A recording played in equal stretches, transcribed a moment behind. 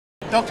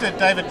Dr.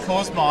 David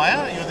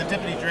Korsmeyer, you're the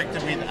Deputy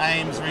Director with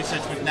Ames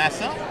Research with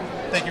NASA.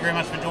 Thank you very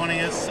much for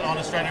joining us on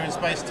Australia in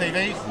Space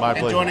TV. My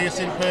pleasure. And joining us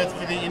in Perth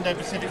for the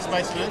Indo-Pacific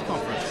Space and Earth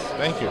Conference.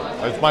 Thank you.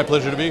 It's my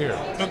pleasure to be here.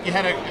 Look, you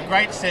had a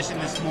great session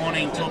this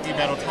morning talking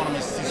about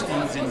autonomous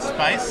systems in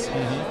space,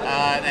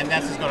 and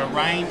NASA's got a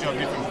range of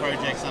different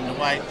projects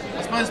underway.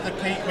 I suppose the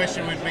key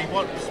question would be,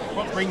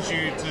 what brings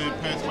you to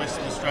Perth,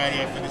 Western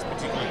Australia for this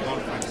particular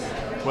conference?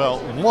 Well,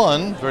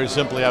 one, very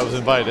simply, I was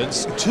invited.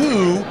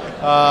 Two,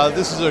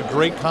 this is a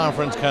great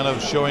conference kind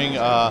of showing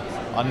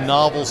a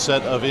novel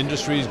set of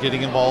industries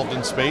getting involved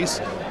in space.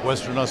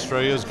 Western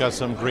Australia's got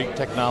some great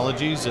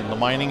technologies in the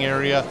mining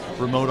area,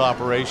 remote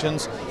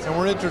operations, and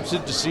we're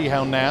interested to see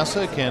how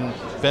NASA can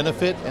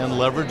benefit and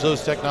leverage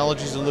those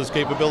technologies and those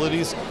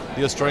capabilities.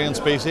 The Australian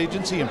Space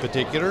Agency in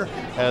particular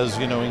has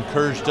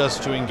encouraged us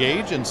to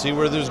engage and see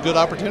where there's good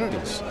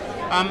opportunities.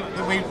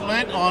 We've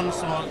learnt on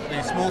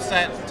the small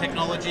sat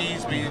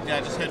technologies. We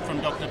just heard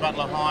from Dr.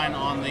 Butler-Hine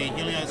on the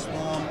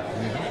helioswarm.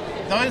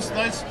 Those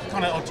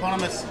kind of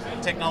autonomous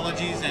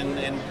technologies and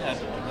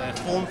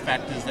the form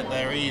factors that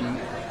they're in,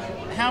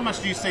 how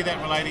much do you see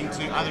that relating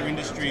to other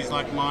industries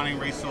like mining,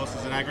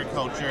 resources and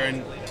agriculture,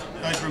 and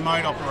those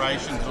remote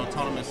operations and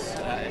autonomous,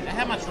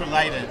 how much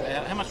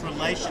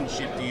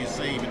relationship do you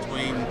see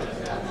between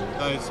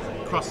those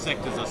cross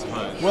sectors, I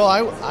suppose? Well,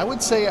 I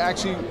would say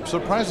actually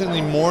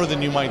surprisingly more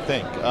than you might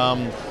think.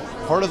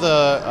 Part of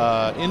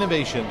the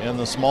innovation in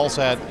the small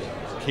sat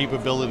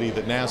capability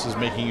that NASA is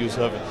making use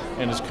of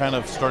and is kind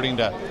of starting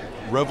to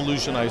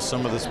revolutionize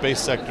some of the space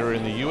sector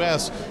in the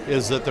US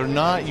is that they're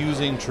not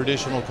using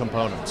traditional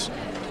components.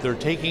 They're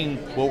taking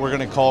what we're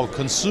going to call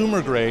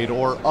consumer grade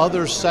or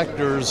other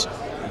sectors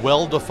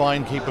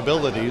well-defined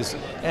capabilities,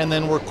 and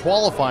then we're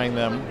qualifying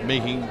them,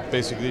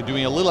 basically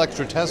doing a little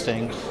extra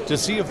testing to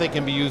see if they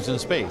can be used in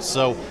space.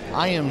 So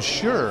I am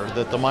sure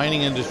that the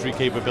mining industry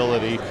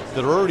capability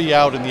that are already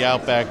out in the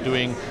outback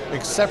doing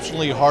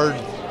exceptionally hard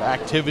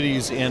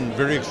activities in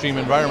very extreme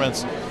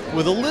environments,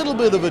 with a little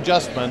bit of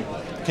adjustment,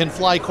 can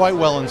fly quite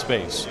well in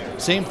space.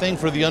 Same thing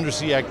for the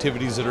undersea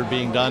activities that are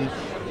being done.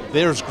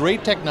 There's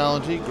great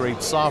technology,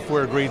 great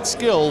software, great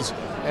skills,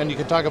 and you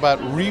can talk about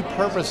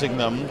repurposing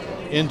them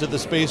into the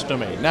space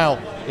domain. Now,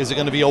 is it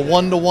going to be a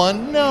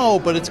one-to-one? No,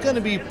 but it's going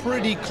to be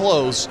pretty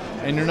close,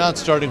 and you're not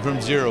starting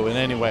from zero in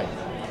any way.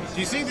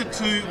 Do you see the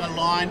two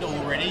aligned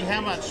already?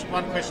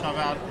 One question I've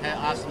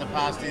asked in the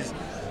past is,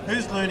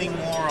 who's learning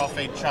more off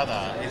each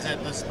other? Is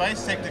it the space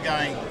sector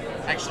going,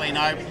 actually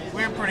no,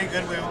 we're pretty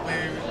good, we're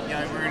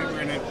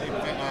in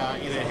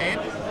ahead?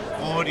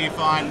 Or do you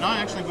find, no,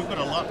 actually we've got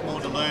a lot more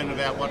to learn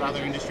about what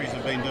other industries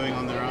have been doing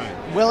on their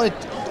own? Well,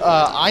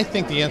 I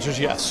think the answer is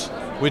yes,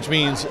 which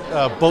means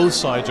both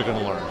sides are going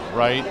to learn,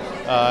 right?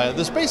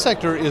 The space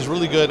sector is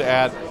really good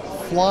at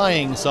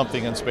flying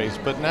something in space,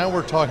 but now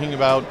we're talking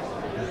about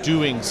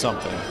doing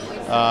something.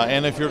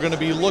 And if you're going to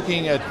be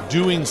looking at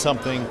doing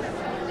something,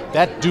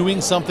 that doing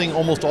something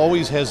almost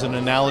always has an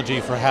analogy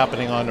for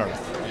happening on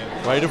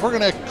Earth, right? If we're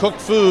going to cook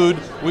food,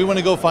 we want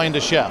to go find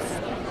a chef.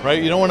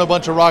 Right? You don't want a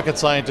bunch of rocket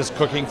scientists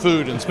cooking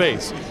food in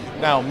space.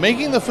 Now,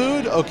 making the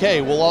food,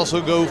 okay, we'll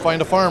also go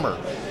find a farmer.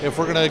 If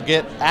we're going to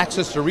get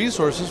access to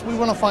resources, we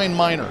want to find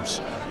miners,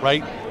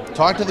 right?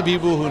 Talk to the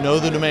people who know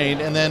the domain,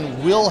 and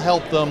then we'll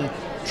help them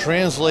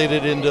translate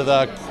it into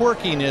the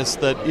quirkiness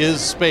that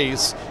is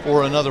space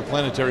or another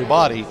planetary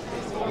body.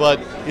 But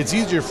it's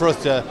easier for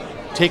us to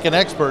take an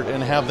expert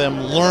and have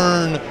them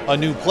learn a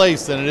new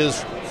place than it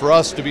is for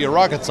us to be a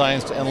rocket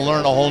scientist and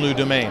learn a whole new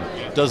domain.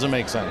 Doesn't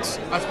make sense.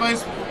 I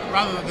suppose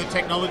rather than the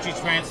technology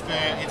transfer,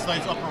 it's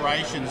those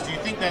operations. Do you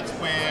think that's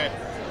where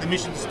the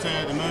missions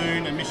to the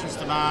moon and missions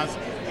to Mars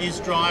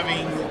is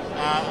driving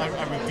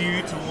a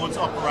review towards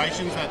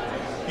operations, that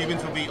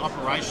humans will be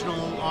operational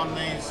on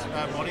these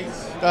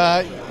bodies?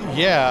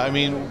 Yeah, I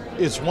mean,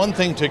 it's one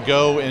thing to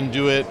go and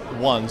do it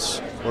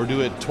once or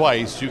do it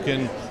twice. You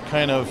can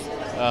kind of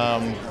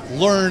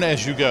learn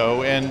as you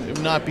go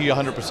and not be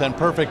 100%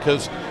 perfect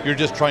because you're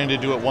just trying to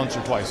do it once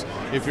or twice.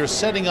 If you're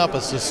setting up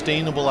a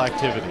sustainable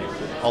activity,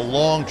 a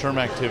long-term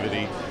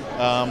activity,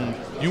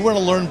 you want to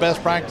learn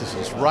best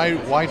practices.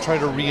 Right? Why try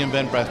to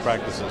reinvent best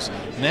practices?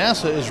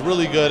 NASA is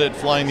really good at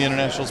flying the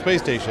International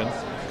Space Station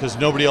because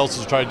nobody else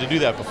has tried to do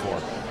that before.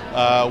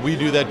 We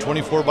do that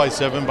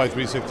 24/7 by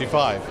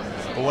 365.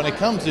 But when it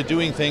comes to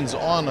doing things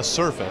on a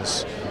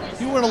surface,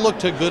 you want to look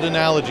to good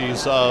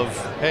analogies of,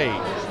 hey,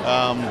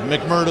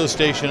 McMurdo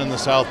Station in the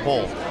South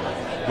Pole,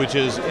 which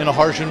is in a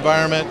harsh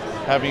environment,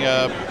 having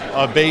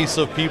a base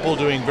of people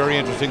doing very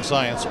interesting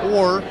science.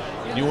 Or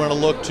you want to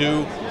look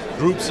to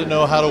groups that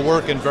know how to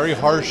work in very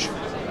harsh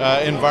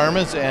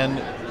environments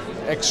and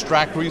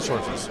extract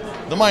resources.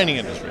 The mining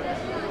industry.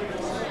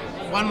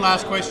 One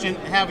last question.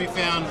 How have you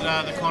found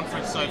the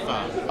conference so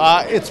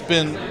far? It's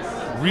been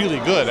really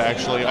good,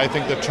 actually. I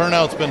think the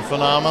turnout's been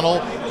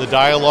phenomenal. The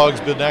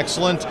dialogue's been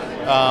excellent.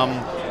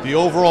 The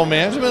overall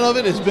management of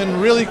it has been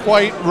really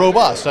quite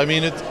robust. I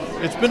mean,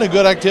 it's been a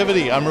good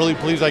activity. I'm really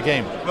pleased I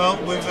came. Well,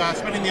 we've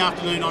spent the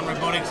afternoon on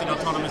robotics and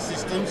autonomous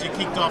systems. You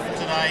kicked off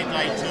today,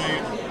 day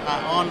 2,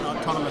 on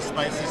autonomous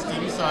space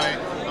systems. So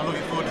I'm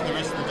looking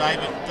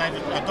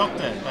Dr.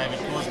 David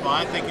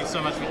Korsmeyer. Thank you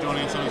so much for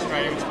joining us on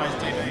Australia in Space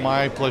TV.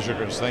 My pleasure,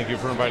 Chris. Thank you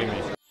for inviting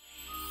me.